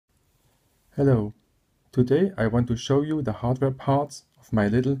Hello, today I want to show you the hardware parts of my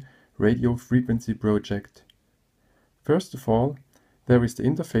little radio frequency project. First of all, there is the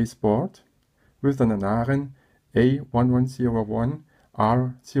interface board with an Anaren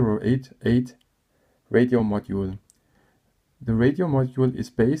A1101R088 radio module. The radio module is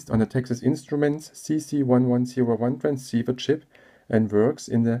based on the Texas Instruments CC1101 transceiver chip and works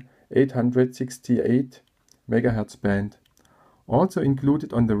in the 868 MHz band. Also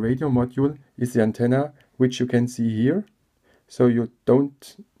included on the radio module is the antenna, which you can see here, so you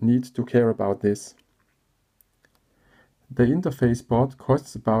don't need to care about this. The interface board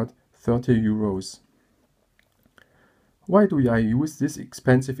costs about 30 euros. Why do I use this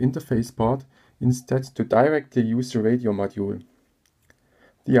expensive interface board instead to directly use the radio module?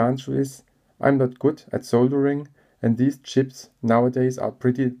 The answer is, I'm not good at soldering and these chips nowadays are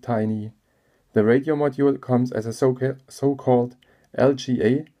pretty tiny. The radio module comes as a so-called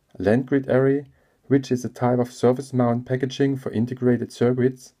LGA, land grid array, which is a type of surface mount packaging for integrated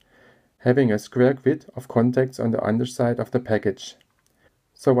circuits, having a square grid of contacts on the underside of the package.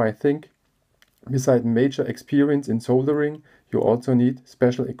 So I think, beside major experience in soldering, you also need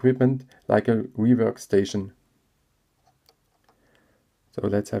special equipment like a rework station. So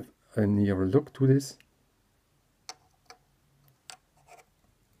let's have a nearer look to this.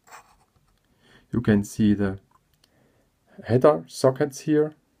 You can see the header sockets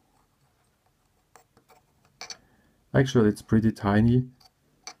here. Actually, it's pretty tiny.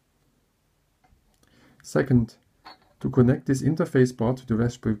 Second, to connect this interface board to the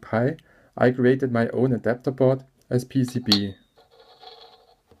Raspberry Pi, I created my own adapter board as PCB.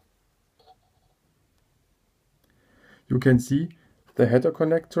 You can see the header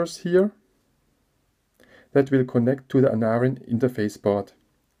connectors here that will connect to the Anaren interface board.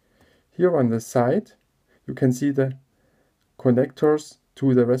 Here on the side, you can see the connectors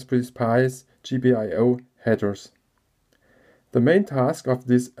to the Raspberry Pi's GPIO headers. The main task of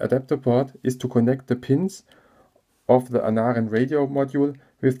this adapter board is to connect the pins of the Anaren radio module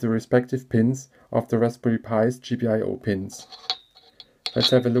with the respective pins of the Raspberry Pi's GPIO pins. Let's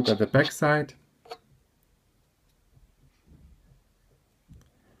have a look at the back side.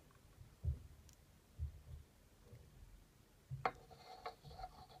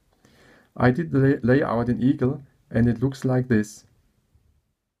 I did the layout in Eagle and it looks like this.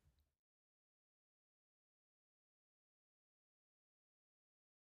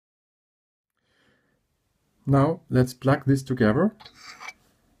 Now let's plug this together.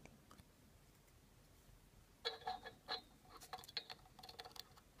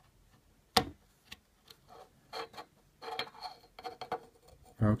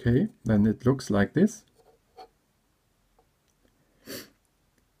 Okay, then it looks like this.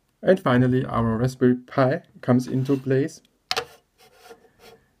 And finally our Raspberry Pi comes into place.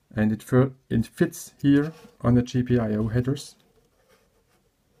 And it fits here on the GPIO headers.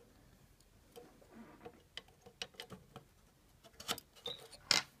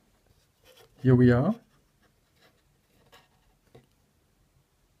 Here we are.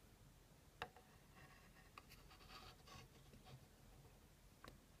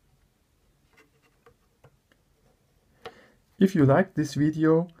 If you liked this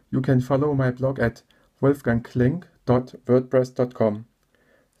video, you can follow my blog at wolfgangklenk.wordpress.com.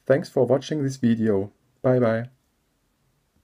 Thanks for watching this video. Bye bye.